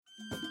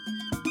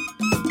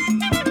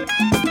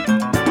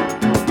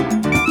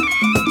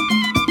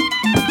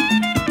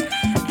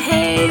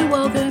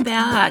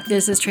back.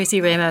 This is Tracy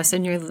Ramos,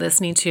 and you're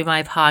listening to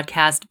my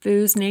podcast,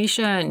 Booze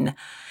Nation.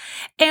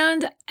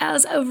 And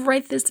as of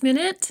right this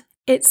minute,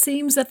 it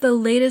seems that the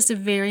latest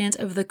variant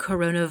of the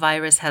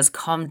coronavirus has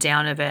calmed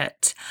down a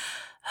bit.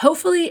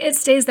 Hopefully, it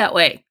stays that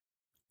way.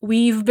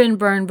 We've been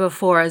burned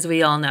before, as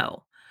we all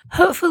know.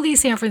 Hopefully,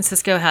 San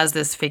Francisco has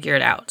this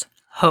figured out.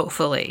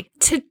 Hopefully.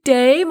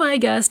 Today, my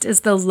guest is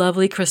the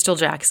lovely Crystal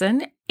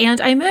Jackson,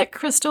 and I met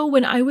Crystal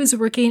when I was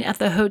working at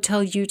the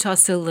Hotel Utah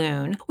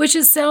Saloon, which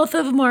is south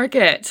of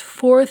Market,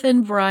 4th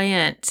and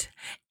Bryant.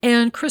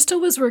 And Crystal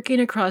was working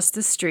across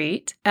the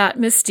street at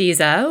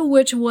Mestiza,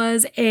 which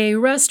was a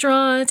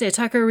restaurant, a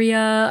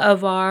taqueria, a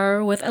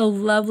bar with a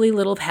lovely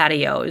little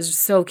patio. It was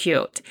so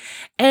cute.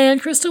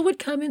 And Crystal would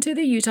come into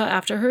the Utah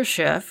after her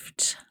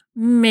shift,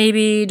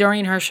 maybe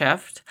during her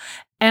shift,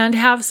 and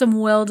have some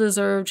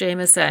well-deserved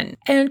Jameson.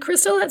 And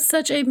Crystal had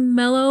such a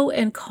mellow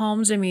and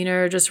calm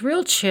demeanor, just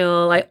real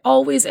chill. I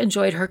always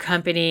enjoyed her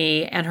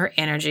company and her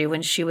energy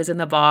when she was in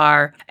the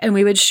bar, and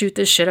we would shoot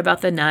the shit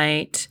about the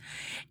night.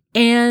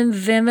 And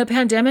then the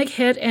pandemic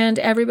hit, and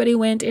everybody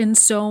went in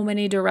so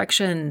many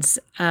directions,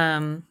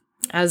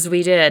 as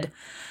we did.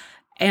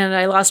 And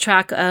I lost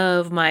track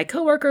of my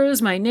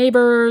coworkers, my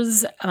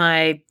neighbors,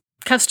 my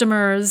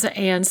customers.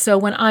 And so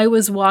when I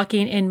was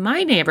walking in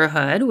my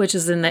neighborhood, which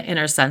is in the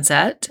Inner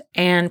Sunset,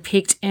 and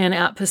peeked in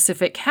at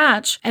Pacific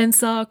Catch and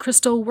saw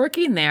Crystal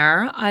working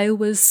there, I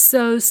was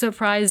so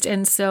surprised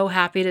and so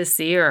happy to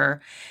see her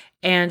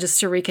and just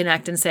to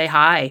reconnect and say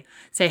hi,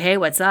 say, hey,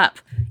 what's up?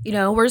 You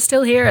know, we're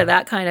still here,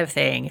 that kind of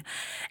thing.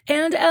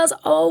 And as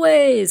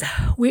always,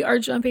 we are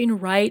jumping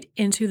right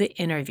into the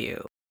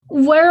interview.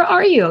 Where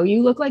are you?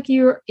 You look like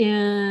you're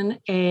in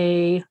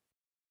a...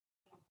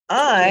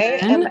 I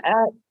am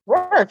at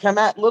work. I'm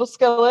at Little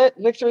Skillet,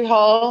 Victory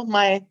Hall,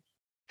 my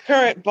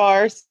current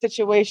bar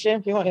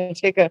situation. If you want to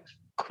take a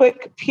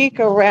quick peek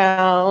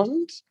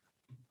around,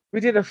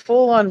 we did a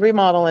full-on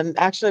remodel, and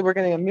actually we're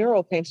getting a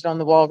mural painted on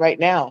the wall right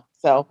now.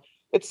 So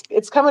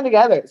it's coming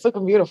together. It's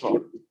looking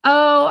beautiful.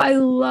 Oh, I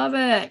love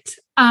it.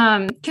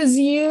 Because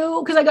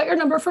I got your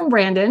number from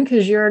Brandon,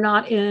 because you're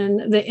not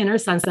in the Inner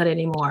Sunset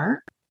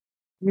anymore.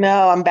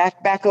 No, I'm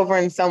back over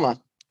in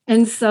Soma.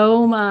 And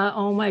Soma,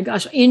 oh my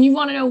gosh. And you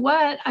want to know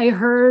what? I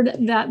heard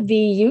that the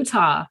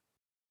Utah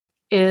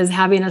is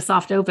having a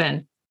soft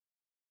open.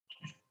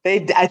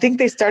 I think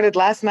they started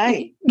last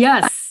night.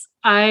 Yes.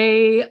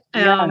 I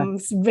am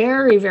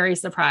very, very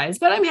surprised,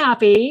 but I'm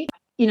happy.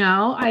 You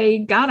know,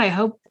 I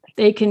hope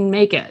they can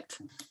make it,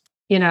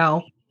 you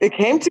know. It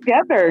came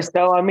together.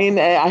 So, I mean,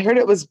 I heard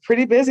it was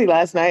pretty busy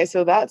last night,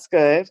 so that's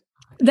good.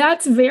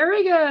 That's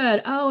very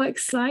good. Oh,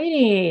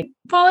 exciting.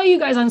 Follow you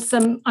guys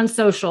on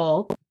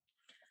social.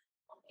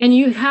 And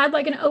you had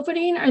like an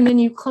opening and then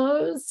you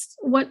closed?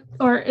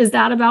 Or is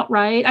that about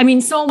right? I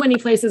mean, so many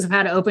places have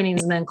had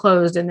openings and then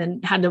closed and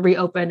then had to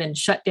reopen and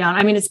shut down.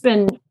 I mean, it's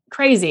been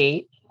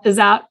crazy. Is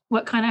that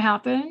what kind of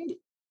happened?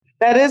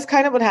 That is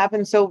kind of what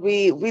happened. So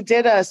we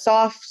did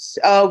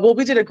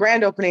we did a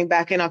grand opening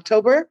back in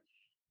October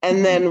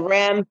and then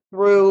ran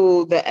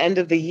through the end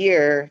of the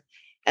year.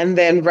 And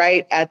then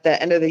right at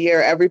the end of the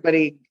year,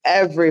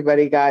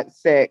 everybody got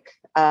sick.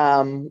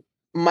 My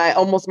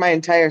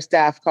entire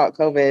staff caught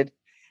COVID.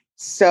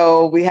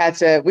 So we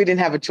didn't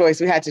have a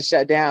choice. We had to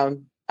shut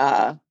down.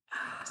 So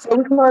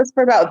we closed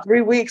for about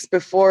 3 weeks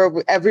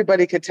before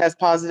everybody could test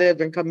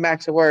positive and come back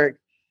to work.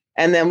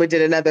 And then we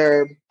did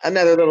another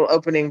little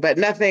opening, but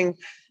nothing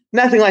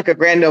like a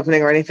grand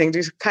opening or anything.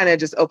 Just kind of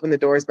just open the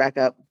doors back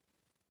up.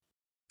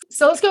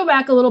 So let's go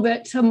back a little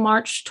bit to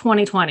March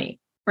 2020,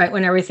 right?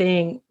 When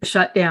everything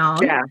shut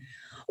down. Yeah.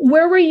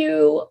 Where were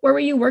you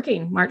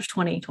working March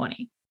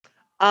 2020?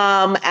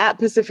 At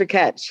Pacific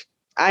Catch.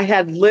 I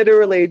had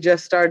literally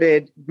just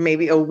started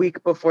maybe a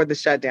week before the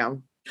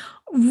shutdown.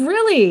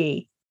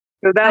 Really?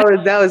 So that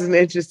was an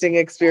interesting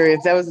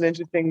experience. That was an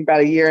interesting about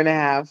a year and a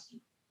half.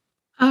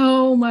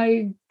 Oh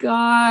my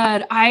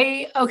God.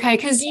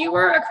 Because you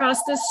were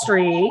across the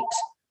street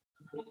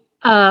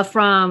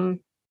from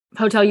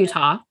Hotel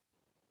Utah.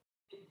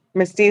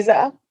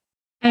 Mestiza.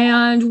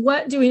 And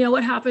what do we know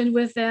what happened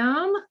with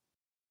them?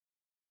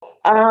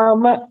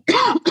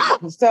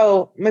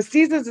 So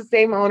Mestiza is the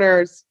same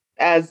owners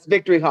as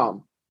Victory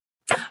Hall.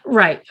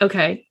 Right.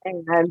 Okay.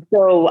 And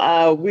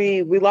so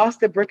we lost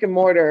the brick and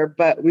mortar,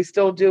 but we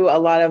still do a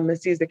lot of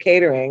Mestiza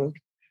catering.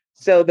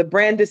 So the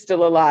brand is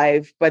still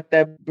alive, but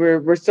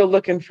we're still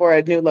looking for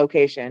a new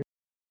location.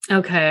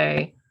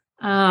 Okay.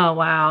 Oh,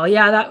 wow.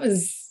 Yeah,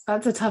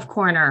 that's a tough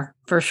corner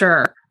for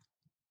sure.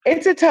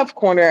 It's a tough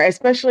corner,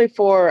 especially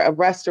for a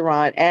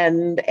restaurant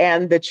and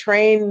the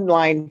train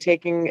line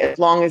taking as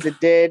long as it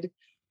did.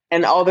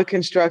 And all the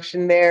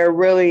construction there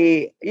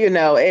really, you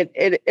know,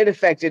 it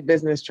affected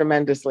business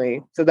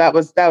tremendously. So that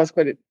was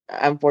quite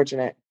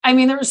unfortunate. I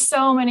mean, there were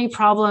so many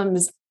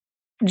problems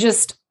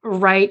just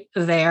right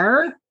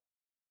there.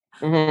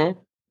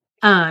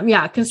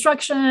 Mm-hmm.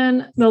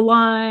 Construction, the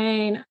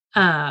line,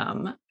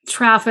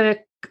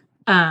 traffic,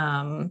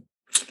 the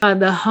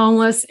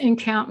homeless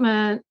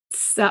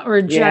encampments that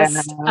were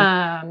just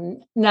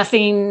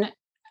nothing,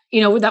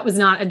 that was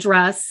not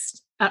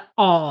addressed. at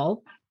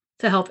all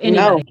to help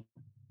anybody. No.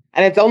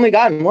 And it's only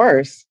gotten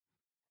worse.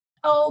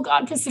 Oh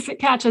God, Pacific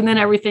Catch, and then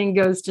everything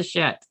goes to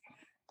shit.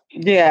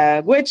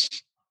 Yeah,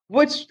 which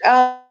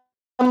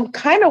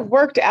kind of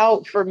worked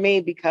out for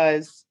me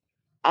because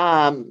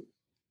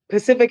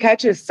Pacific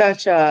Catch is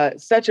such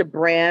a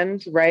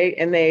brand, right?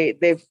 And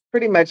they've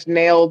pretty much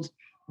nailed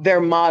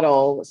their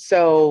model.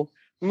 So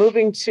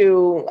moving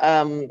to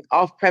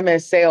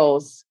off-premise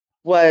sales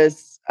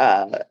was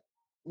a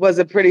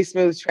pretty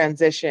smooth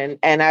transition,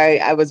 and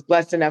I was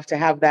blessed enough to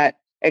have that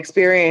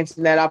experience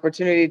and that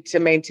opportunity to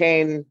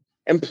maintain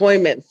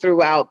employment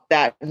throughout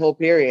that whole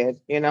period,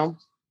 you know?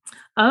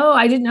 Oh,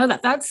 I didn't know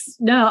that.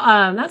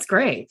 That's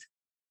great.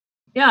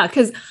 Yeah,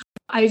 because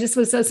I just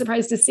was so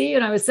surprised to see you,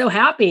 and I was so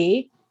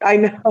happy. I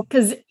know.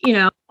 Because you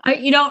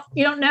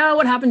don't know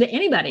what happened to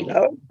anybody.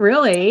 No.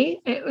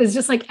 Really. It was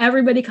just like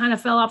everybody kind of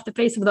fell off the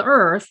face of the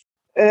earth.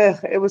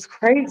 It was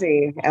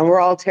crazy. And we're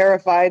all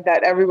terrified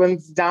that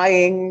everyone's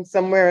dying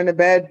somewhere in a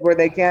bed where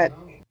they can't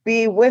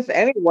be with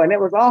anyone. It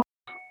was awful.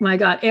 My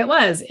God, it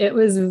was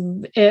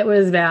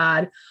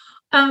bad.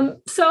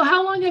 So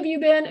how long have you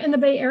been in the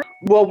Bay Area?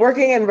 Well,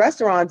 working in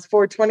restaurants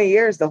for 20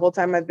 years, the whole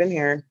time I've been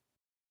here.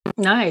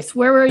 Nice.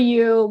 Where were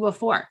you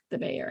before the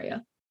Bay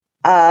Area?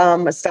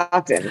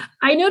 Stockton.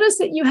 I noticed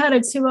that you had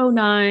a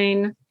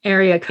 209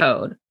 area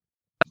code.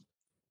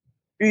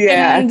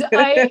 Yeah. And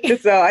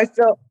So I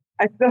still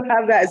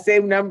have that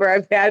same number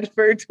I've had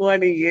for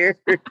 20 years.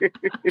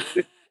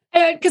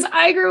 Because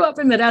I grew up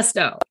in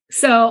Modesto,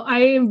 so I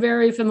am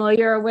very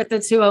familiar with the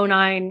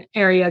 209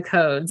 area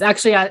codes.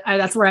 Actually,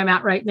 that's where I'm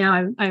at right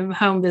now. I'm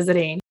home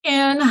visiting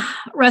in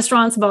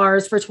restaurants,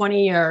 bars for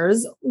 20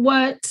 years.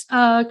 What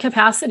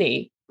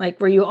capacity? Like,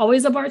 were you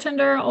always a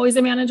bartender, always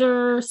a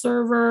manager,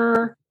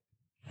 server?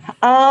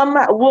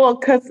 Well,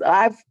 because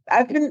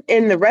I've been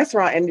in the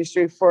restaurant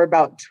industry for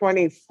about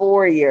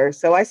 24 years.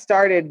 So I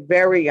started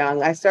very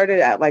young. I started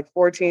at like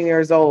 14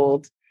 years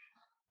old.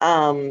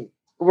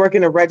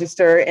 Working a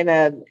register in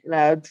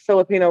a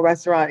Filipino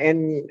restaurant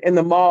in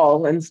the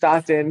mall in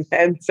Stockton.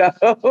 And so,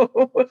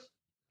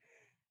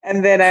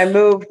 and then I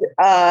moved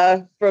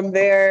from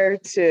there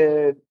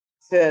to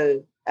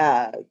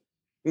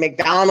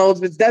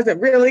McDonald's, which doesn't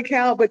really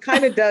count, but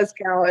kind of does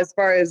count as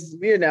far as,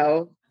 you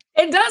know.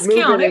 It does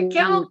count. It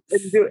counts.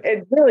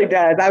 It really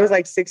does. I was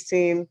like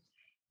 16.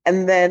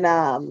 And then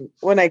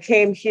when I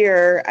came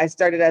here, I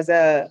started as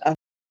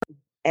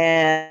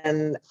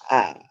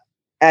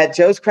at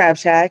Joe's Crab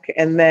Shack,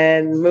 and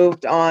then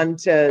moved on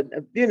to,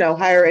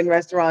 higher end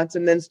restaurants,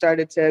 and then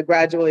started to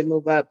gradually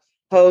move up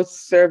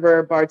host,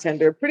 server,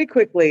 bartender pretty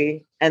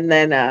quickly. And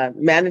then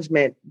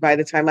management by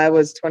the time I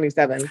was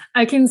 27.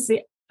 I can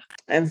see.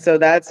 And so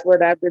that's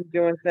what I've been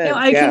doing since.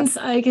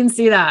 I can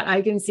see that.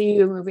 I can see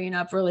you moving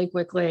up really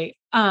quickly.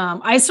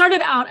 I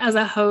started out as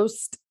a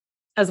host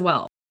as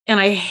well, and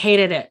I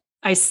hated it.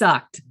 I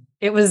sucked.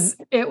 It was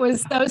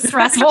so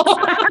stressful.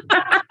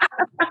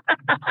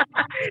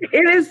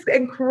 It is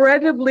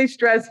incredibly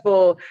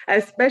stressful,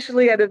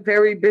 especially at a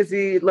very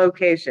busy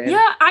location.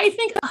 Yeah, I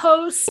think a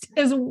host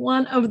is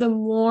one of the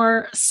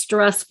more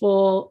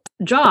stressful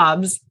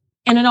jobs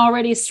in an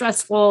already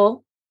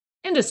stressful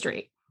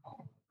industry.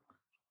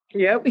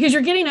 Yep. Because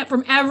you're getting it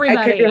from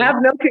everybody. You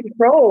have no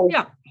control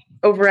yeah.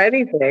 over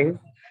anything,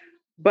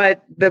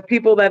 but the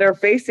people that are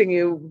facing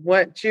you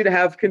want you to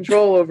have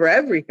control over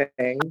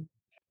everything.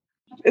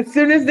 As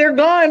soon as they're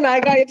gone, I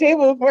got your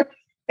table for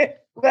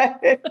it.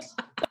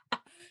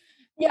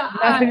 Yeah,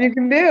 nothing you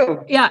can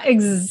do. Yeah,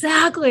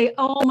 exactly.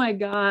 Oh my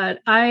God.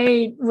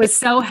 I was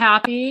so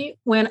happy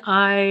when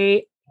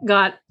I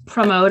got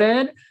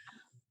promoted.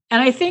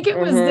 And I think it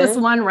was this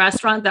one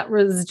restaurant that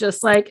was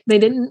just like, they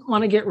didn't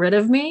want to get rid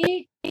of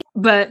me,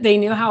 but they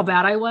knew how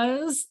bad I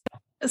was.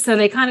 So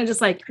they kind of just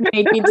like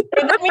made me,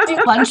 they let me do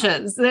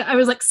lunches. I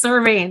was like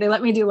serving. They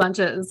let me do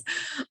lunches,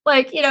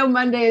 like,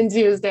 Monday and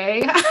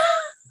Tuesday.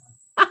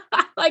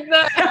 Like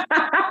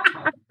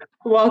that.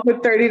 Well, for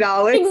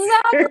 $30.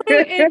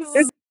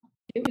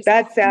 Exactly.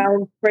 That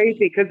sounds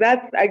crazy, because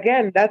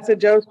that's a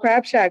Joe's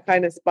Crab Shack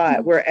kind of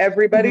spot where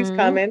everybody's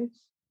coming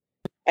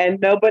and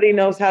nobody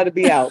knows how to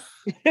be out.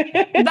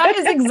 That's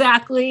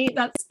exactly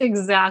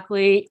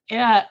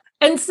it.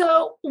 And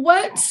so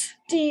what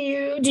do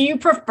you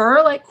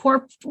prefer, like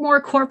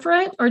more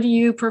corporate, or do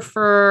you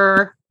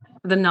prefer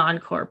the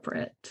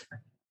non-corporate?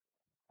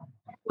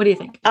 What do you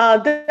think?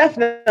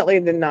 Definitely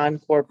the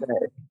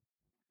non-corporate.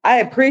 I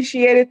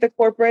appreciated the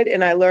corporate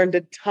and I learned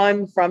a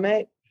ton from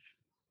it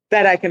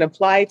that I can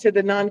apply to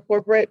the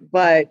non-corporate,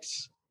 but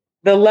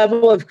the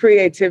level of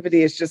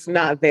creativity is just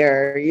not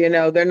there.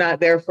 They're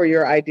not there for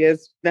your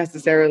ideas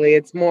necessarily.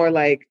 It's more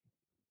like,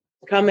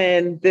 come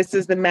in, this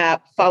is the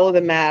map, follow the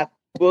map,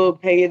 we'll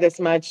pay you this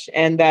much.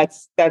 And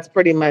that's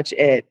pretty much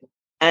it.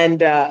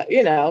 And,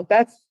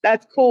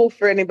 that's cool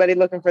for anybody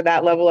looking for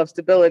that level of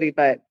stability.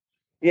 But,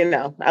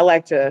 I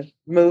like to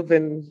move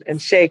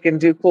and shake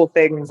and do cool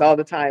things all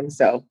the time.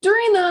 So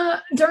during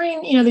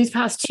these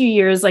past 2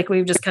 years, like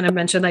we've just kind of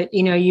mentioned, like,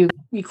 you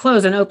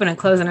close and open and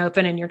close and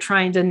open, and you're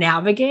trying to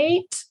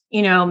navigate,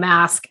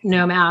 mask,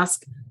 no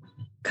mask.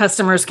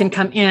 customers can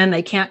come in,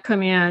 they can't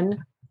come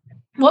in.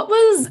 What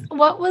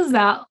was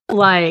that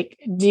like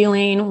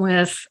dealing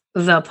with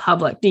the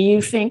public? Do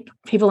you think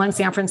people in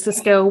San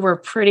Francisco were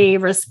pretty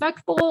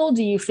respectful?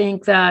 Do you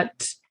think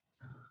that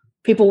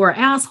people were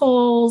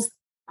assholes?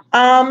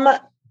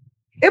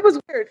 It was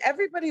weird.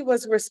 Everybody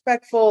was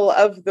respectful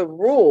of the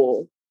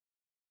rule,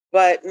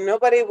 but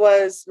nobody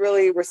was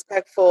really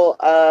respectful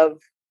of,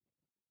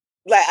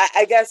 like,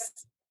 I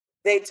guess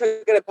they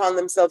took it upon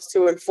themselves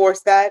to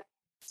enforce that.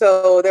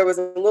 So there was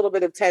a little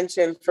bit of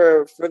tension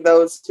for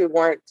those who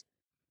weren't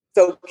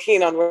so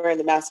keen on wearing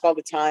the mask all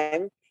the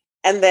time.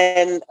 And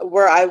then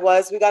where I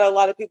was, we got a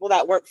lot of people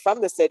that weren't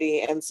from the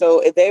city. And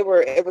so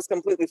it was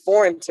completely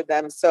foreign to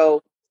them.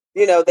 So,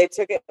 they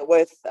took it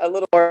with a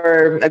little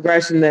more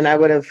aggression than I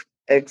would have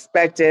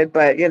expected.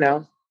 But,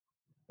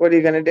 what are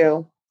you going to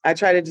do? I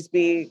try to just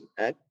be,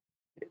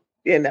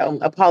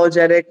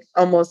 apologetic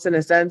almost in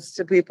a sense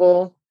to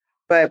people.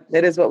 But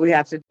it is what we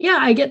have to do. Yeah,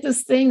 I get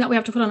this thing that we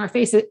have to put on our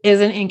face. It is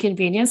an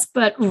inconvenience,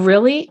 but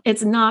really,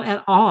 it's not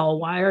at all.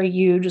 Why are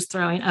you just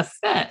throwing a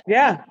fit?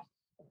 Yeah,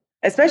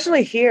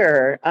 especially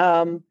here.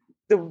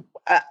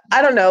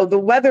 I don't know. The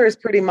weather is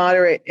pretty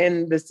moderate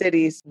in the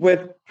cities.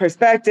 With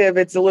perspective,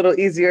 it's a little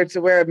easier to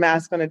wear a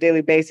mask on a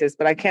daily basis.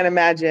 But I can't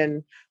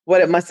imagine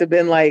what it must have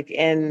been like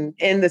in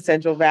the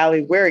Central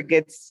Valley, where it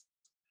gets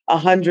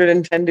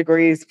 110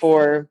 degrees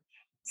for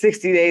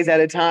 60 days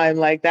at a time.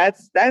 Like that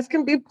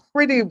can be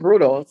pretty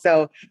brutal.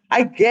 So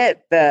I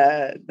get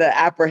the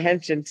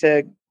apprehension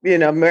to,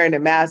 wearing a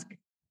mask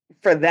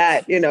for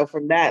that,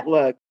 from that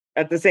look.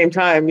 At the same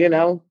time, you're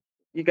going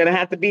to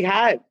have to be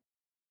hot.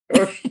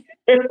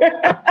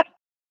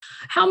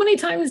 How many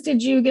times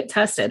did you get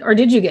tested, or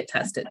did you get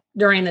tested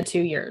during the 2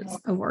 years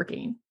of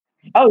working?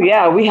 Oh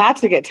yeah, we had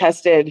to get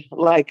tested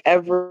like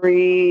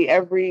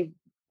every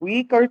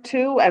week or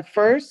two at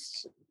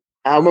first.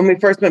 When we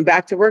first went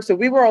back to work. So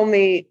we were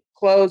only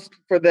closed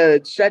for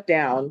the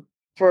shutdown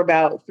for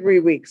about 3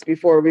 weeks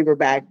before we were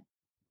back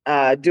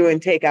doing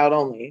takeout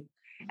only.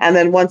 And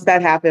then once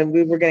that happened,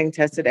 we were getting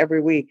tested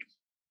every week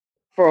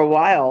for a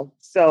while.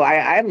 So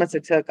I must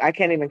have I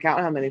can't even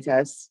count how many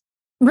tests.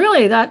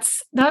 Really?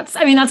 That's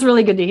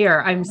really good to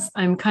hear.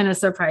 I'm kind of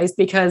surprised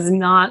because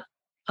not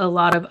a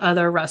lot of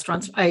other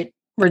restaurants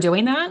were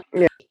doing that.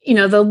 Yeah.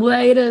 The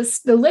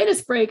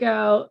latest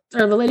breakout,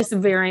 or the latest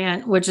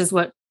variant, which is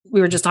what we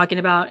were just talking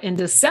about in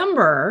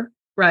December,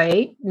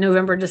 right?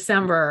 November,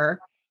 December.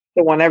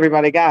 The one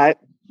everybody got.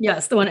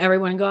 Yes, the one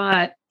everyone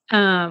got.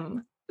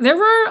 There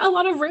were a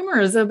lot of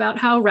rumors about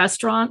how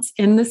restaurants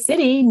in the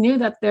city knew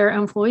that their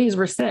employees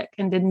were sick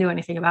and didn't do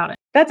anything about it.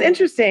 That's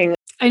interesting.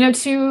 I know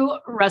 2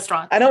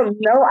 restaurants. I don't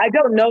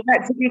know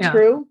that to be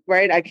true,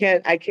 right? I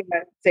can't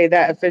say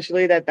that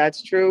officially that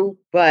that's true,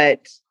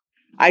 but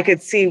I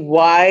could see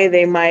why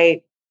they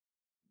might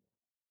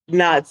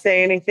not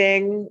say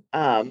anything,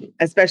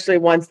 especially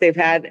once they've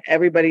had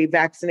everybody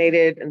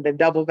vaccinated and then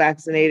double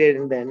vaccinated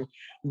and then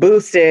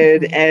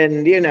boosted,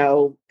 and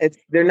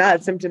they're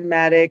not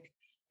symptomatic,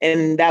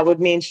 and that would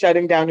mean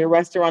shutting down your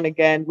restaurant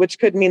again, which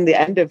could mean the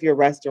end of your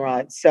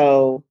restaurant.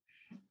 So,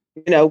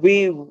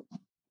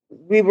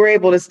 we were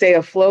able to stay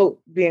afloat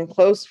being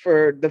closed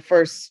for the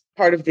first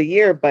part of the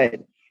year, but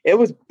it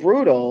was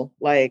brutal.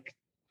 Like,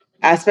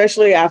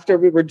 especially after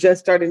we were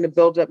just starting to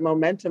build up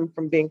momentum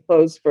from being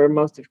closed for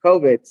most of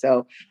COVID.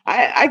 So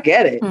I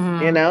get it,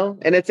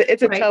 and it's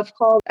a right. Tough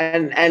call.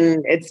 And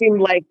it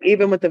seemed like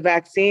even with the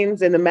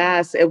vaccines and the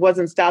masks, it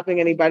wasn't stopping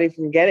anybody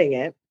from getting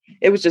it.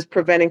 It was just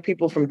preventing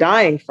people from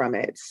dying from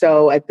it.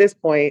 So at this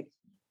point,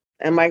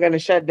 am I going to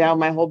shut down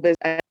my whole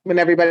business when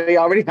everybody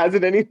already has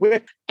it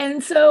anyway?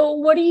 And so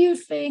what do you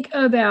think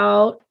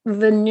about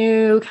the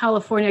new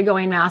California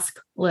going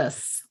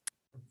maskless?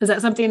 Is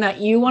that something that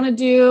you want to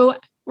do,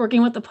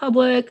 working with the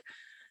public,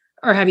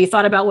 or have you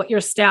thought about what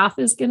your staff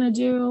is going to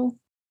do?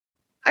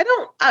 I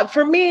don't,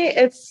 for me,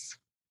 it's,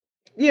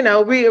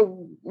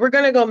 we're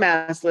going to go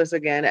maskless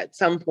again at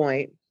some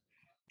point.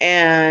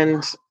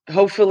 And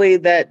hopefully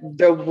that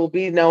there will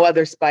be no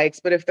other spikes.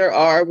 But if there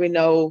are, we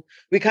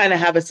kind of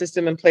have a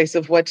system in place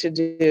of what to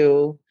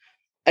do.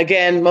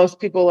 Again, most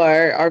people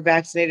are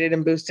vaccinated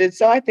and boosted.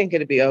 So I think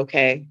it'd be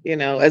okay,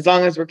 as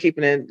long as we're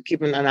keeping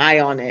an eye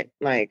on it,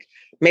 like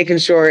making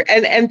sure,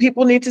 and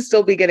people need to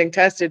still be getting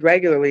tested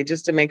regularly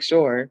just to make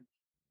sure.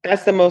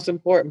 That's the most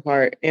important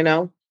part,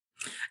 No,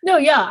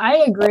 yeah,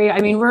 I agree. I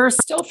mean, we're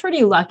still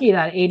pretty lucky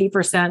that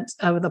 80%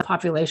 of the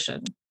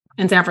population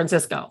in San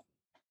Francisco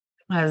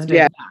has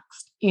been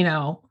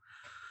vaxxed,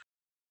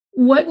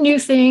 What new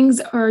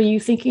things are you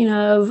thinking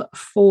of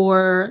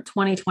for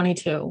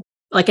 2022?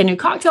 Like a new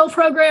cocktail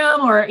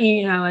program, or,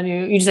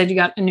 you said you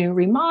got a new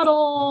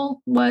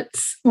remodel.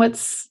 What's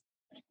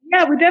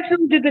Yeah, we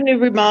definitely did the new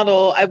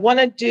remodel. I want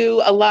to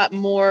do a lot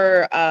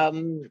more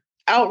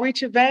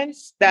outreach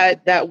events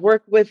that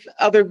work with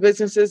other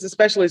businesses,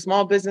 especially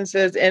small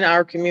businesses in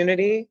our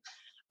community.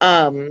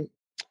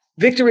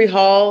 Victory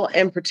Hall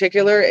in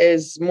particular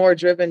is more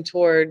driven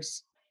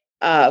towards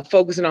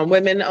focusing on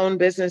women-owned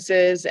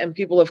businesses and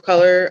people of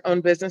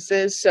color-owned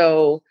businesses.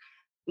 So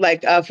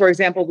for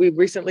example, we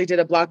recently did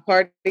a block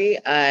party,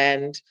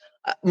 and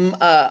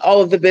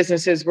all of the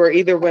businesses were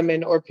either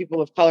women or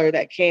people of color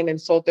that came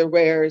and sold their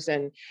wares,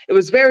 and it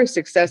was very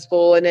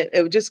successful. And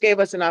it just gave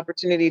us an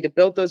opportunity to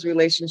build those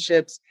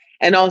relationships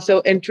and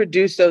also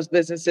introduce those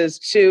businesses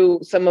to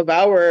some of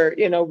our,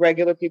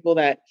 regular people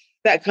that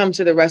come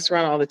to the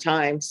restaurant all the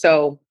time.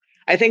 So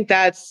I think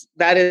that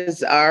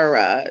is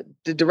our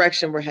the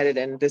direction we're headed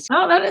in this.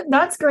 Oh,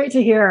 that's great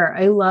to hear.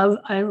 I love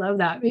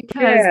that,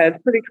 because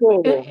it's pretty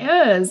cool. It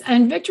is.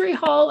 And Victory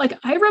Hall, like,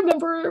 I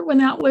remember when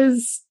that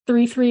was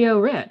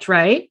 330 Rich,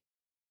 right?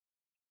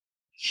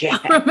 Yeah.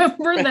 I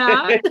remember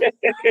that.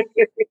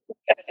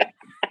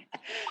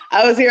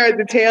 I was here at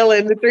the tail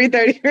end of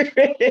 330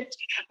 Rich,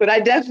 but I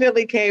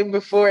definitely came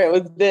before it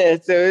was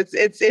this. So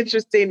it's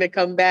interesting to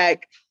come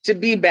back, to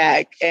be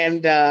back,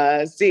 and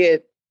see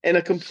it in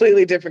a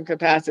completely different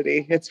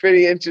capacity. It's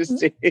pretty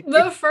interesting.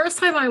 The first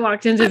time I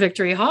walked into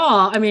Victory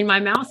Hall, I mean, my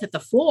mouth hit the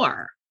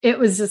floor. It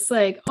was just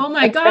like, oh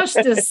my gosh,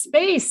 this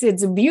space,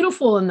 it's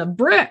beautiful, and the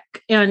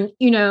brick, and,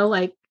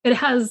 like, it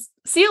has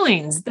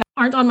ceilings that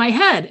aren't on my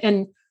head,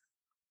 and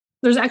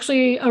there's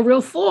actually a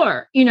real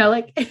floor,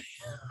 like.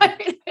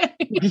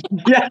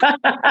 Yeah.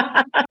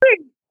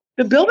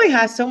 The building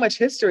has so much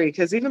history,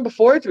 because even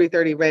before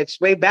 330 Rich,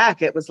 way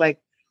back, it was like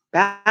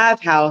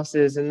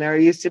bathhouses, and there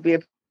used to be a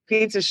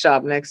pizza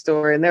shop next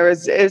door, and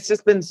it's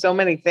just been so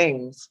many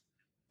things.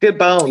 Good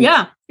bones.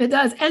 Yeah, it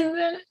does. And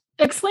then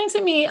explain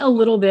to me a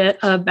little bit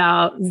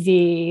about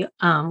the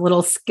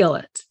Little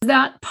Skillet. Is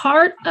that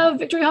part of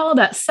Victory Hall?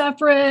 That's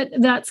separate?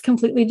 That's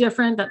completely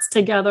different? That's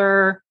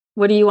together?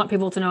 What do you want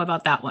people to know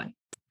about that one?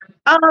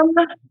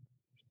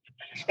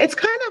 It's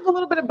kind of a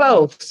little bit of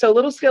both. So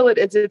Little Skillet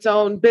is its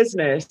own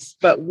business,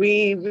 but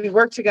we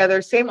work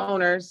together, same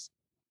owners.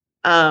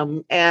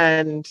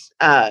 And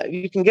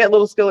you can get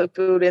Little Skillet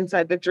food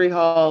inside Victory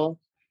Hall.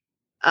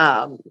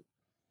 And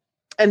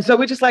so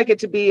we just like it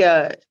to be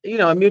a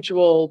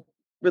mutual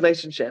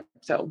relationship.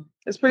 So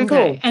it's pretty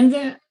cool. And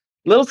then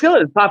Little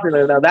Skillet is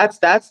popular, though. That's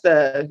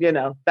the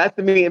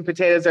meat and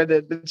potatoes, or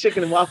the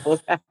chicken and waffles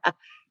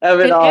of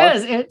it all. It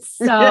is. It's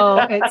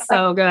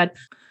so good.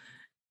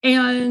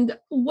 And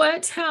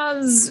what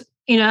has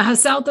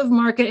South of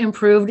Market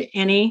improved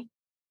any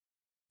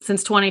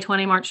since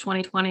 2020, March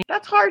 2020?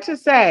 That's hard to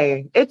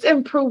say. It's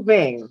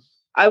improving.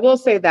 I will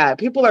say that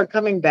people are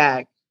coming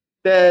back.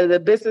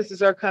 The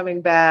businesses are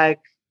coming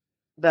back.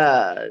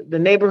 The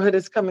neighborhood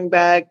is coming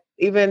back.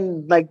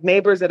 Even like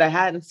neighbors that I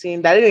hadn't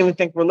seen, that I didn't even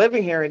think were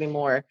living here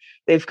anymore.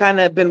 They've kind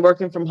of been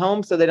working from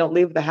home, so they don't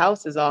leave the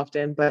house as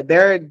often, but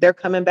they're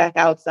coming back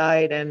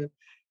outside, and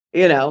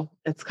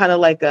it's kind of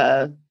like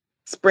a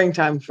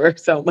springtime for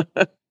Soma.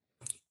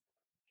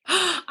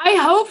 I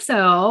hope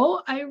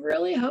so. I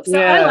really hope so.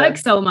 Yeah. I like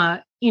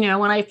Soma.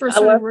 When I first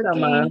started working,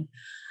 Soma.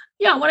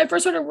 When I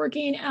first started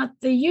working at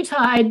the Utah,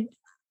 I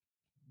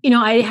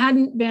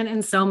hadn't been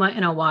in Soma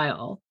in a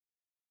while.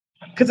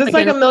 Because it's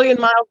like a million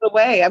miles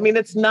away. I mean,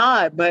 it's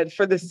not, but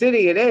for the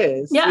city, it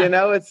is. Yeah.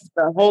 It's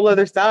the whole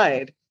other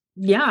side.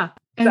 Yeah.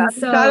 And That's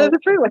so, the side of the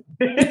freeway.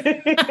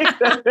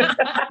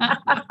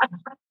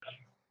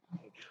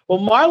 Well,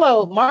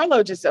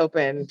 Marlowe just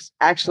opened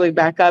actually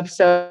back up.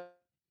 So,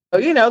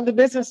 the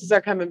businesses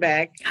are coming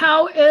back.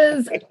 How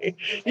is...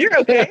 You're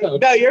okay.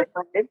 No, you're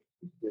fine.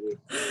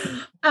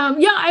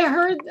 I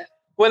heard...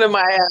 One of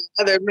my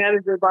other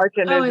manager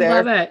bartenders there. I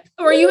love it.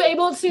 Were you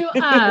able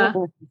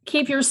to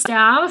keep your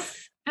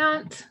staff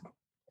at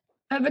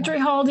Victory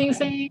Hall, do you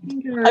think?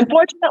 Or?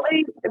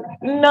 Unfortunately,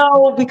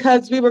 no,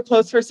 because we were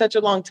closed for such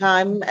a long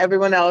time.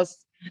 Everyone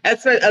else,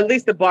 at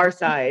least the bar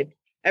side,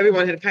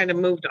 everyone had kind of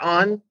moved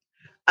on.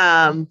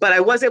 But I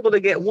was able to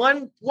get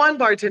one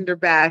bartender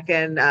back,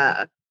 and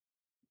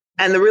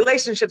the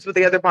relationships with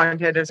the other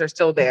bartenders are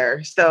still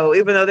there. So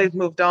even though they've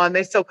moved on,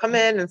 they still come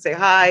in and say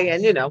hi,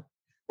 and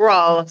we're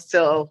all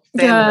still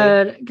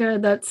family.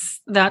 Good.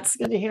 That's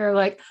good to hear.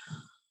 Like,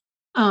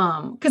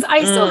 because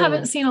I still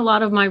haven't seen a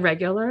lot of my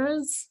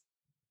regulars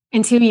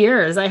in 2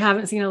 years. I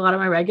haven't seen a lot of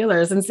my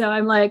regulars, and so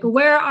I'm like,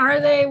 where are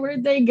they?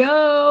 Where'd they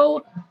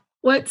go?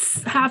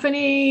 What's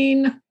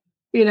happening?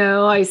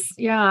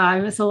 I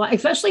miss a lot,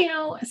 especially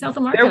South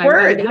of Market.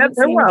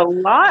 There were a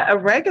lot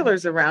of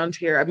regulars around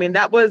here. I mean,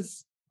 that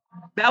was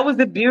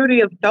the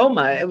beauty of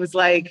Soma. It was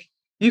like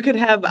you could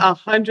have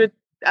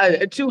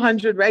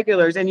 200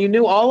 regulars, and you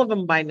knew all of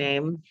them by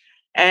name,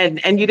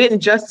 and you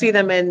didn't just see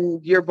them in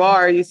your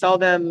bar. You saw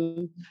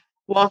them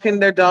walking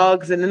their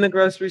dogs and in the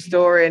grocery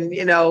store, and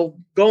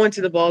going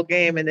to the ball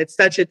game. And it's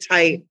such a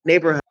tight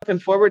neighborhood. Looking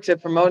forward to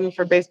promoting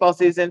for baseball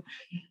season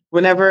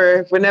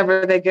whenever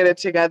they get it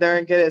together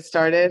and get it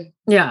started.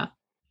 Yeah.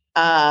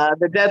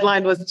 The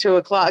deadline was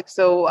 2:00,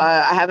 so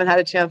I haven't had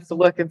a chance to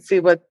look and see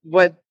what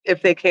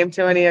if they came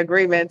to any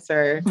agreements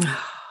or.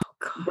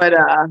 But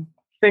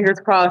fingers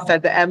crossed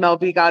that the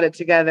MLB got it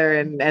together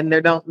and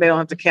they don't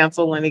have to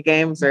cancel any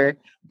games or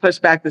push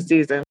back the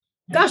season.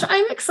 Gosh,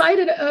 I'm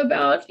excited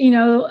about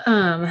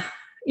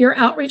your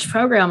outreach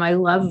program. I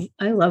love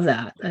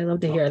that. I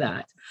love to hear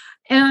that.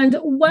 And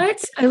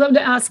I love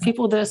to ask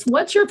people this: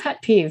 what's your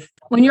pet peeve?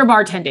 when you're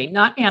bartending,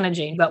 not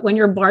managing, but when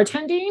you're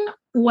bartending,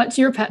 what's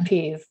your pet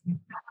peeve?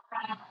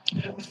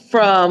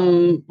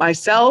 From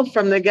myself,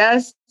 from the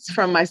guests,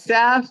 from my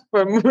staff,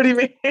 from what do you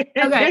mean?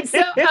 Okay.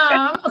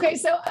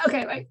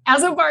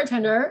 As a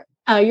bartender,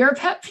 your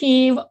pet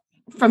peeve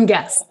from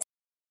guests.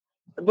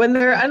 When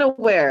they're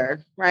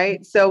unaware,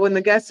 right? So when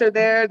the guests are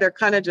there, they're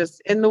kind of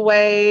just in the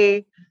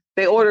way.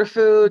 They order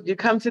food. You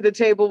come to the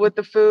table with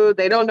the food.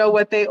 They don't know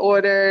what they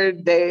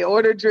ordered. They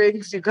order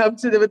drinks. You come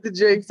to them with the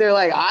drinks. They're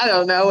like, I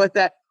don't know what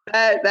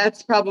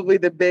that's probably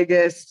the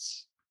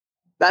biggest.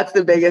 That's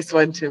the biggest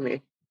one to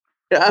me.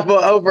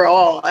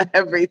 Overall,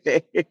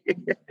 everything.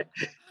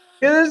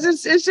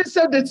 It's just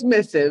so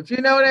dismissive. You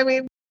know what I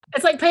mean?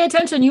 It's like, pay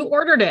attention. You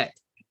ordered it.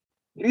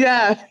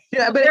 Yeah.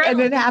 But and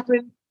it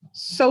happened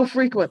so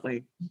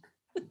frequently.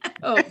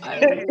 Oh, I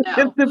don't know.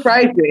 It's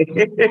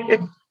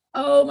surprising.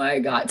 Oh my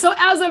God. So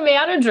as a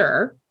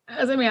manager,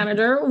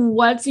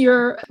 what's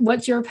your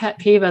pet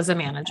peeve as a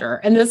manager?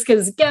 And this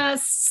is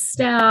guests,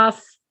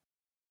 staff.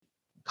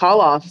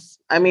 Call-offs.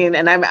 I mean,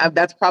 and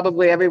that's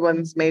probably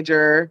everyone's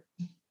major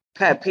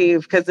pet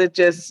peeve because it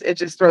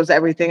just throws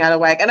everything out of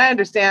whack. And I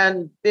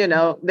understand,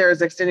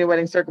 there's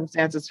extenuating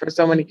circumstances for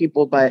so many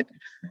people, but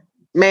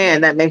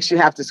man, that makes you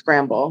have to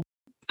scramble.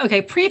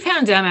 Okay.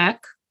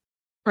 Pre-pandemic,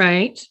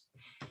 right?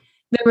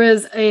 There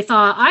was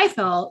I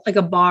felt like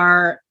a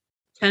bartender,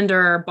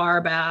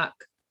 barback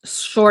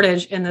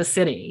shortage in the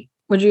city.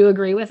 Would you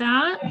agree with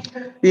that?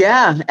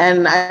 Yeah.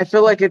 And I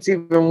feel like it's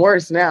even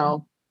worse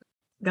now.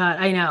 God,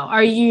 I know.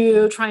 Are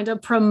you trying to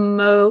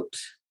promote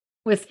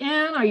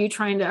within? Are you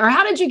or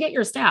how did you get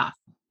your staff?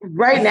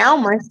 Right now,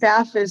 my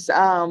staff is,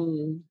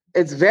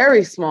 it's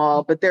very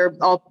small, but they're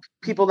all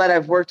people that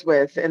I've worked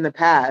with in the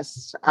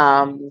past.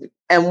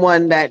 And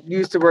one that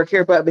used to work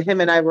here, but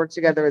him and I work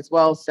together as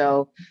well.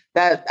 So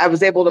that I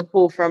was able to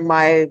pull from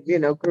my,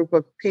 group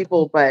of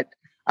people, but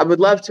I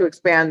would love to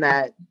expand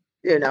that,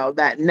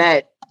 that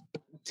net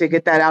to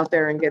get that out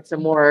there and get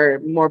some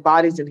more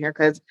bodies in here.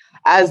 Cause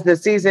as the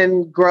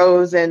season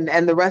grows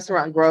and the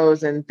restaurant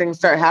grows and things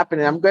start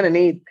happening, I'm going to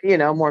need,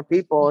 more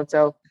people. And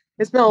so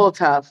it's been a little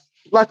tough.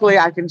 Luckily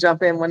I can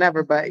jump in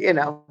whenever, but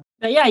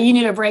But yeah, you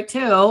need a break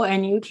too.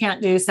 And you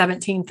can't do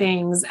 17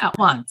 things at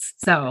once.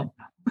 So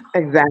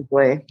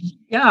exactly.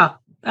 Yeah,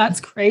 that's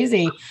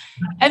crazy.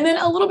 And then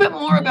a little bit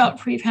more about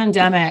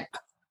pre-pandemic.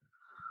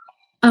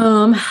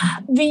 The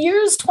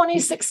years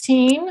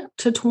 2016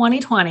 to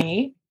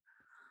 2020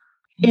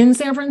 in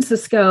San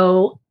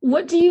Francisco,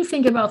 what do you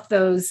think about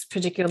those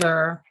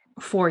particular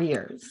 4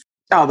 years?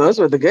 Oh, those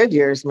were the good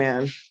years,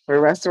 man, for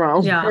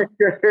restaurant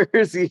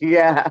workers.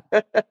 Yeah.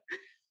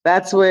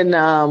 That's when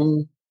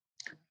I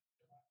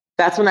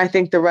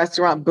think the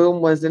restaurant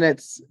boom was in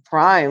its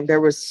prime.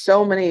 There was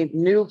so many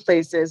new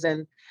places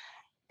and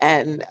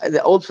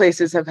the old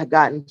places have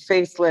gotten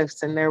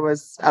facelifts, and there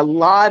was a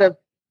lot of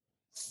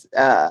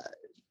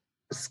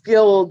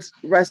skilled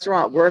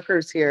restaurant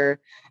workers here.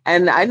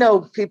 And I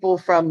know people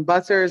from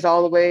bussers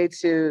all the way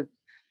to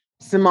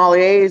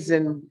sommeliers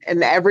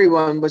and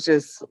everyone was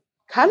just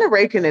kind of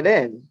raking it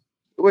in,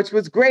 which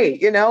was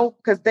great,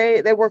 because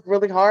they work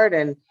really hard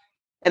and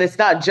it's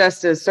not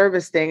just a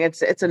service thing.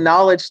 It's a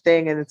knowledge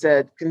thing and it's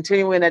a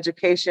continuing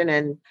education.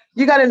 And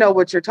you got to know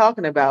what you're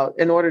talking about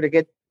in order to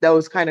get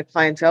those kind of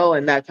clientele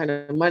and that kind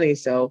of money.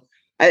 So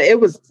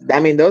those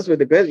were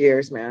the good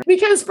years, man.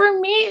 Because for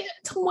me,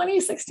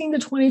 2016 to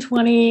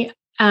 2020,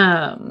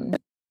 I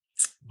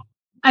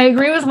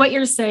agree with what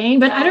you're saying,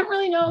 but I don't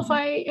really know if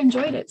I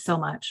enjoyed it so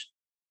much.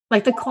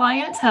 Like the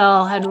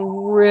clientele had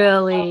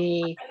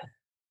really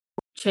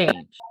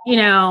changed,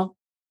 the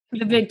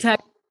big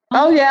tech.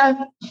 Oh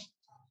yeah.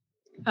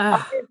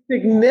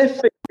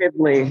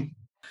 Significantly.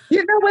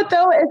 You know what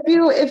though? If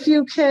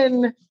you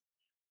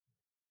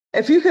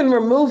can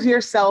remove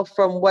yourself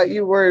from what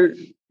you were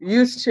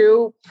used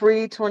to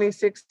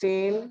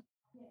pre-2016,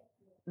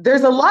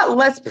 there's a lot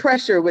less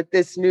pressure with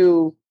this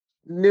newer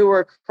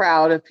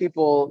crowd of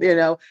people.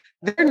 They're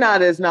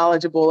not as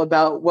knowledgeable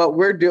about what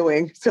we're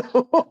doing. So,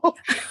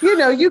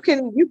 you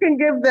can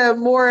give them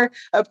more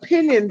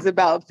opinions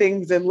about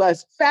things and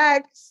less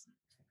facts.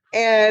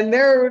 And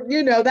they're,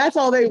 that's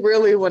all they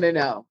really want to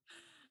know.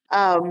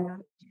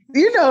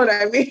 You know what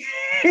I mean?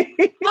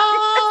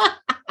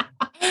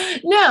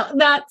 No,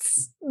 that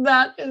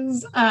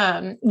is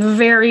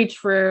very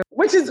true.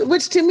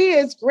 Which to me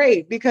is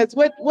great, because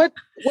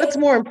what's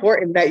more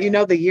important, that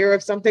the year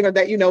of something or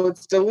that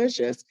it's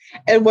delicious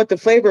and what the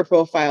flavor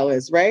profile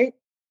is, right?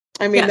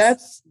 I mean,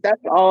 yes.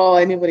 That's all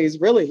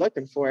anybody's really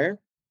looking for.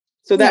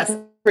 So that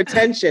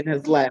pretension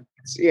has left.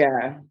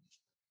 Yeah.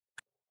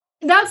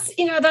 That's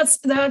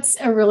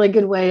a really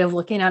good way of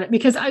looking at it,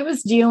 because I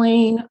was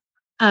dealing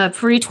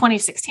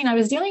pre-2016, I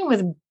was dealing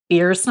with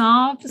beer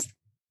snobs.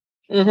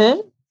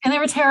 Mm-hmm. And they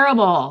were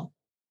terrible.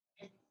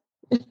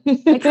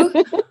 Like,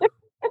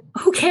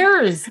 who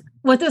cares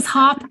what this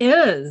hop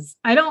is?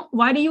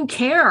 Why do you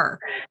care?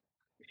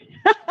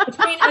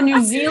 Between a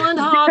New Zealand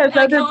hop and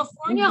a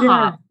California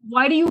hop,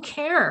 why do you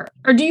care?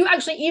 Or do you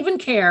actually even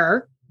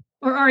care?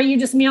 Or are you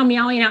just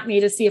meowing at me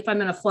to see if I'm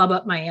going to flub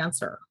up my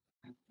answer?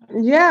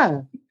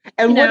 Yeah.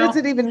 And You what know? does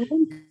it even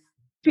mean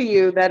to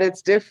you that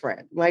it's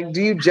different? Like,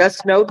 do you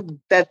just know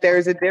that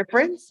there's a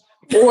difference?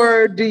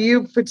 Or do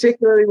you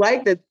particularly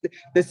like that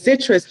the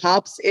citrus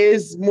hops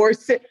is more,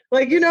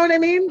 like, you know what I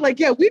mean? Like,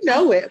 yeah, we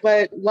know it,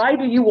 but why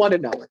do you want to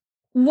know it?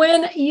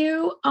 When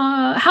you,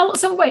 how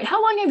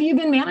long have you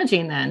been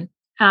managing then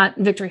at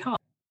Victory Hall?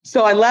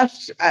 So I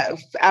left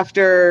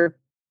after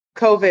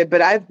COVID,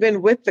 but I've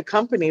been with the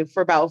company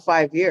for about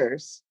 5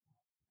 years.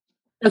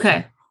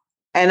 Okay.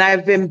 And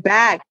I've been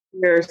back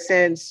here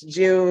since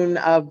June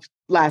of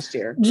last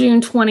year.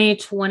 June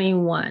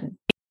 2021.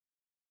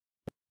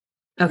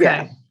 Okay.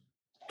 Yeah.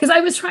 Because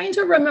I was trying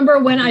to remember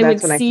when I would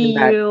That's when I see came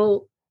back.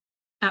 you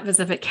at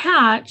Pacific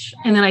Catch,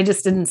 and then I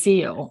just didn't see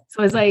you.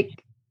 So I was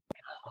like,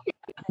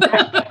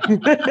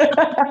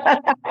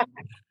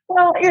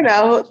 Well, you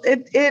know,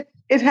 it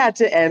had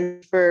to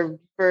end for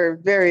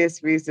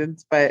various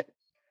reasons, but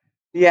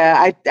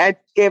yeah, I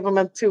gave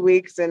them 2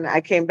 weeks and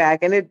I came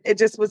back, and it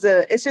just was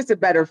it's just a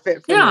better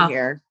fit for yeah, me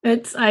here.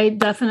 I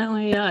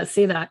definitely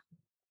see that.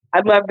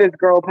 I love this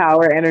girl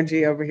power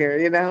energy over here,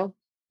 you know?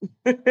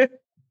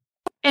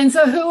 And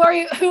so who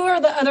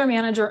are the other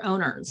manager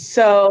owners?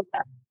 So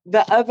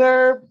the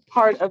other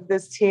part of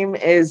this team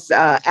is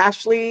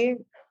Ashley.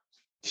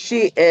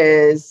 She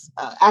is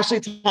Ashley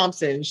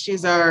Thompson.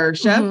 She's our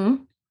chef.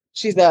 Mm-hmm.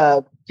 She's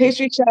a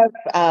pastry chef,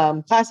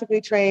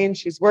 classically trained.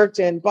 She's worked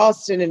in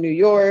Boston and New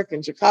York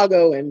and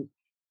Chicago and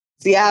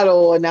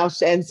Seattle and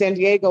San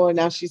Diego, and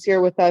now she's here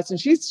with us. And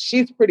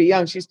she's pretty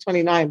young. She's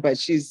 29, but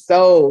she's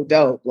so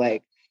dope.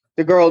 Like,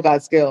 the girl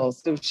got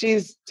skills. So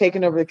she's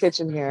taken over the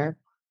kitchen here.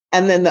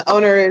 And then the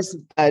owner is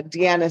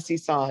Deanna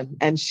Sison,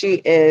 and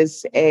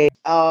she's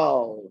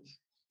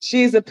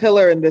a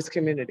pillar in this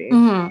community.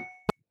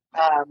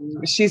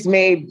 Mm-hmm. She's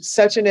made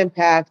such an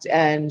impact,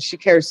 and she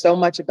cares so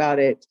much about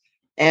it.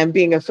 And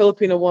being a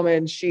Filipino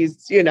woman, she's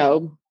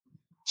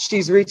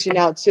reaching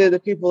out to the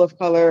people of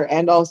color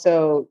and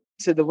also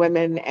to the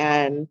women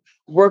and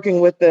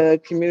working with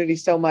the community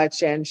so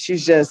much. And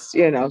she's just,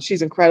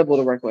 she's incredible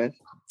to work with.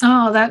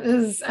 Oh,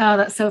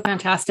 that's so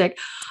fantastic.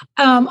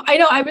 I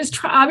know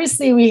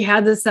obviously we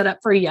had this set up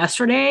for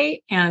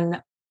yesterday,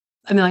 and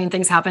a million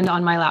things happened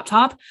on my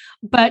laptop.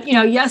 But,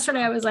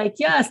 yesterday I was like,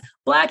 yes,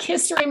 Black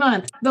History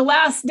Month, the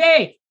last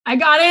day. I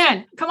got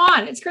in. Come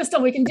on, it's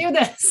Crystal. We can do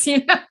this. So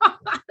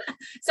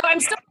I'm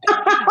still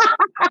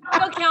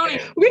counting.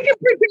 We can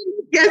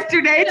pretend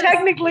yesterday. Yes.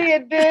 Technically,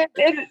 it did.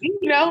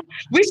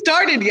 We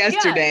started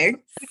yesterday.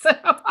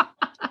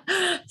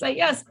 Yes. So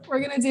yes,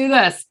 we're gonna do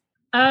this.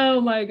 Oh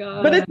my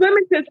God. But it's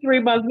Women's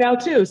History Month now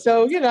too.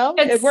 So,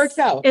 it works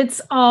out. It's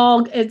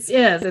all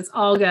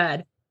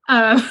good.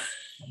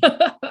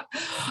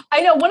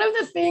 I know one of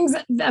the things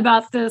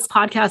about this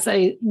podcast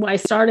I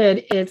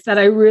started is that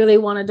I really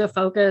wanted to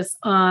focus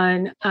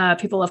on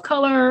people of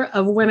color,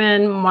 of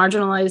women,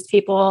 marginalized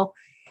people.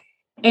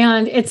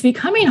 And it's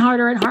becoming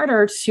harder and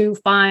harder to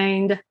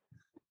find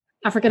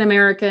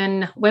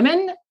African-American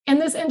women in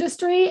this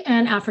industry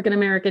and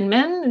African-American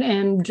men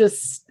and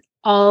just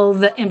all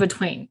the in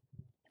between.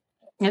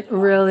 It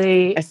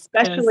really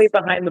especially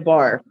behind the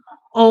bar.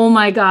 Oh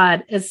my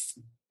God,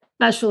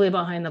 especially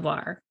behind the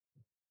bar.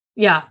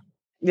 Yeah.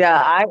 Yeah,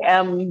 I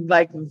am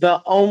like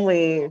the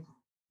only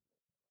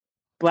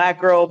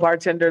Black girl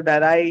bartender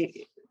that I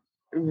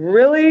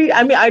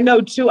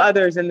know 2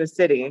 others in the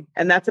city,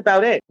 and that's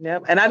about it.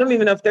 Yep. And I don't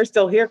even know if they're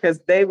still here, because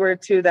they were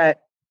 2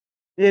 that,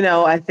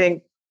 I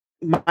think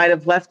might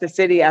have left the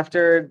city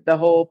after the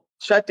whole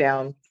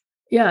shutdown.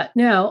 Yeah,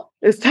 no.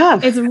 It's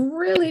tough. It's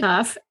really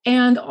tough.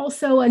 And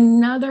also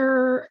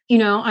another,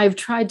 I've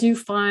tried to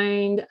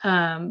find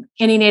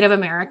any Native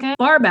American,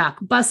 barback,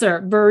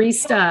 busser,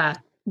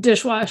 barista,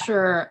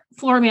 dishwasher,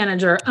 floor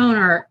manager,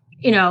 owner,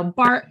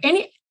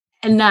 and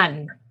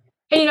none.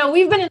 And,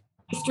 we've been in the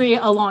industry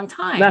a long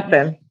time.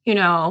 Nothing.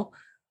 And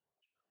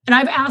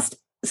I've asked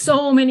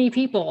so many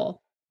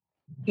people,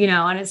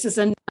 and it's just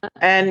and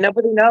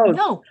nobody knows.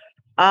 No.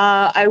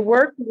 I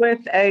worked with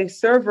a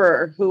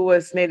server who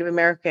was Native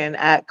American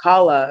at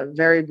Kala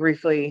very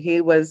briefly. He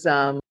was,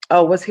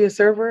 was he a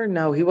server?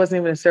 No, he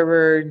wasn't even a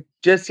server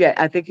just yet.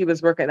 I think he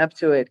was working up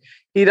to it.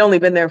 He'd only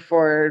been there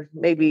for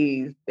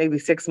maybe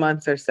 6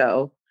 months or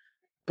so.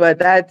 But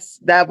that's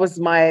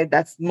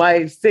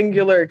my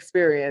singular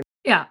experience.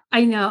 Yeah,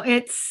 I know.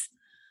 It's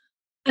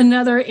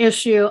another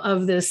issue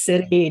of this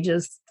city,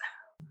 just,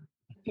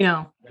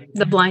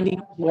 the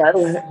blinding.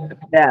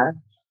 Yeah.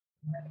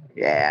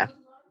 Yeah.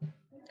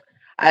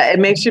 It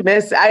makes you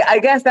miss. I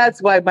guess that's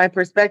why my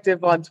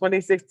perspective on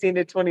 2016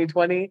 to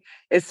 2020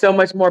 is so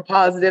much more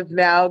positive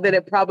now than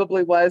it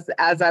probably was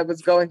as I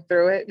was going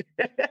through it.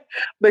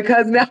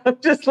 Because now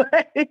I'm just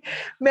like,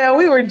 man,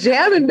 we were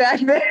jamming back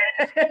then.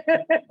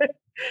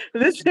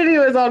 This city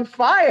was on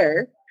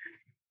fire.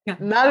 Yeah.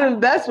 Not in the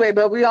best way,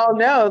 but we all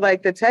know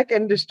like the tech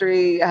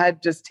industry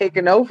had just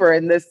taken over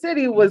and the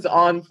city was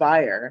on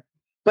fire.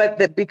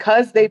 But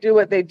because they do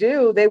what they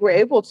do, they were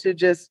able to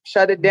just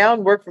shut it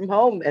down, work from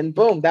home, and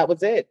boom, that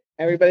was it.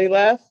 Everybody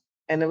left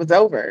and it was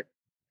over.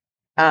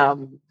 I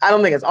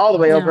don't think it's all the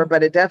way over,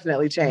 but it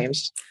definitely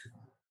changed.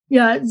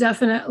 Yeah,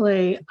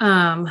 definitely.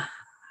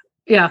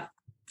 Yeah,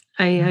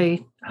 I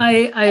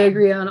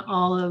agree on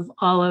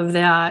all of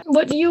that.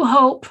 What do you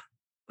hope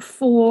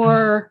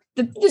for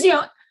the just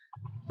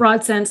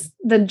broad sense,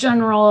 the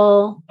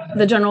general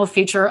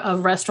future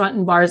of restaurant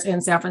and bars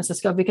in San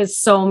Francisco, because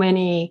so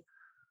many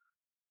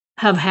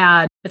have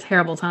had a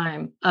terrible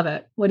time of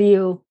it. What do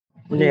you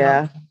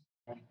Yeah.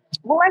 hope?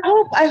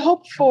 Well, I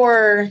hope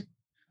for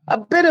a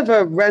bit of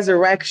a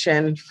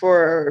resurrection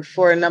for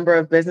a number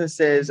of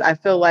businesses. I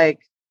feel like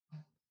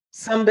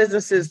some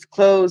businesses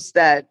closed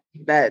that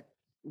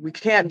we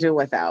can't do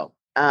without.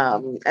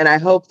 And I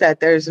hope that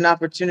there's an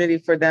opportunity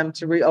for them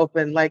to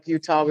reopen, like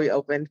Utah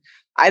reopened.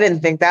 I didn't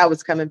think that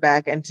was coming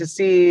back, and to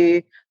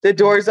see the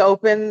doors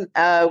open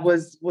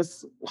was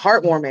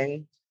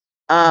heartwarming.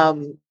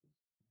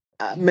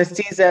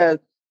 Mestiza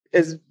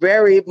is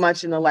very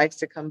much in the likes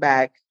to come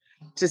back.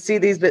 To see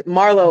these,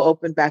 Marlowe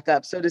opened back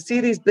up. So to see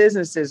these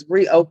businesses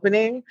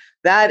reopening,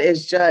 that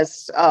is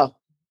just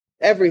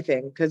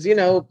everything. Because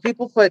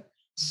people put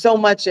so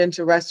much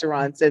into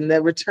restaurants, and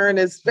the return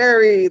is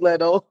very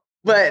little.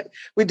 But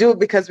we do it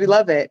because we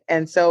love it,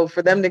 and so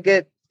for them to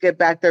get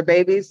back their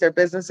babies, their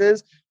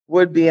businesses,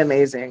 would be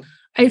amazing.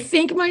 I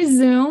think my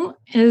Zoom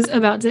is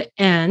about to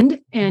end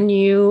and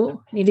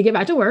you need to get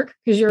back to work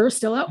because you're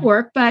still at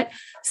work. But,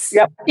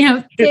 yep.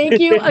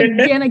 Thank you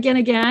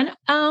again.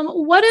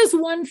 What is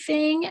one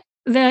thing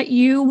that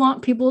you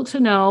want people to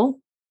know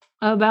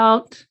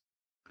about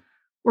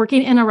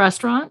working in a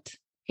restaurant,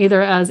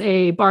 either as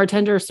a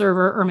bartender,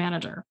 server, or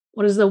manager?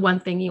 What is the one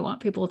thing you want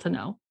people to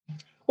know?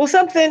 Well,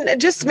 something,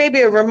 just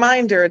maybe a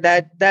reminder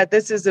that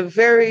this is a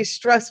very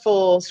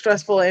stressful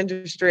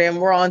industry, and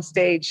we're on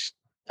stage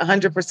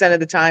 100% of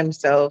the time.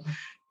 So,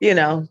 be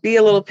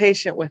a little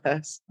patient with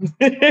us.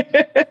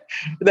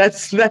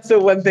 That's the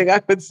one thing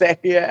I would say.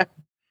 Yeah.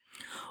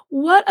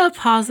 What a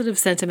positive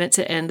sentiment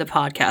to end the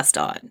podcast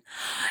on.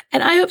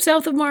 And I hope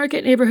South of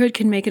Market neighborhood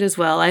can make it as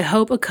well. I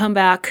hope a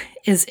comeback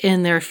is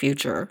in their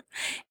future.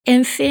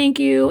 And thank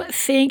you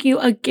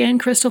again,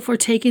 Crystal, for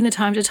taking the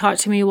time to talk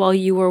to me while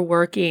you were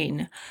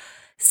working.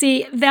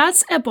 See,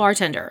 that's a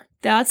bartender.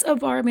 That's a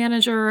bar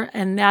manager,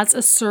 and that's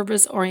a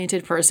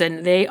service-oriented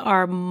person. They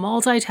are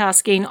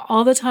multitasking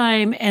all the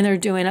time, and they're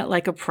doing it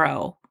like a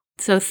pro.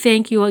 So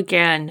thank you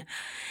again.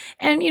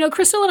 And,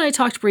 Crystal and I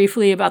talked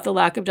briefly about the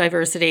lack of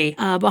diversity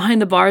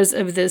behind the bars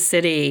of this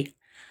city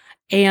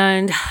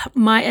and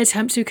my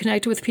attempt to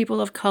connect with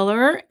people of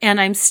color. And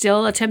I'm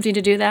still attempting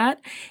to do that.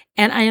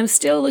 And I am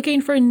still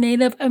looking for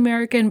Native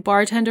American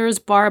bartenders,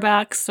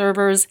 barbacks,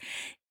 servers,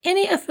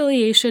 any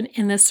affiliation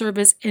in the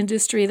service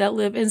industry that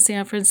live in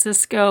San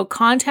Francisco.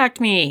 Contact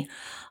me.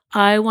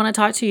 I want to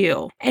talk to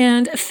you.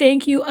 And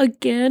thank you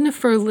again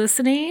for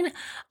listening.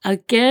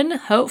 Again,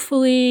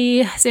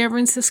 hopefully San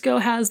Francisco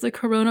has the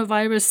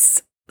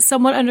coronavirus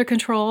somewhat under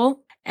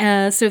control.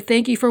 So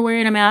thank you for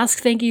wearing a mask.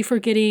 Thank you for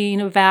getting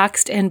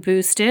vaxxed and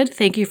boosted.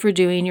 Thank you for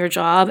doing your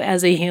job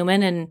as a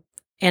human and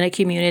in a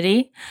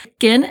community.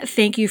 Again,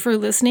 thank you for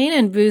listening.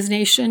 And Booze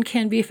Nation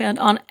can be found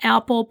on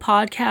Apple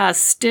Podcasts,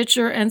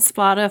 Stitcher, and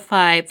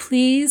Spotify.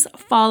 Please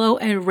follow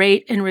and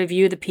rate and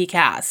review the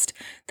PCast.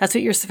 That's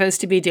what you're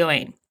supposed to be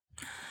doing.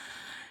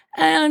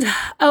 And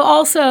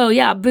also,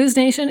 Booze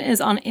Nation is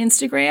on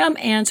Instagram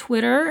and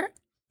Twitter.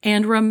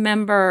 And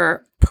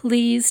remember,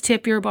 please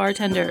tip your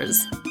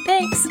bartenders.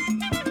 Thanks.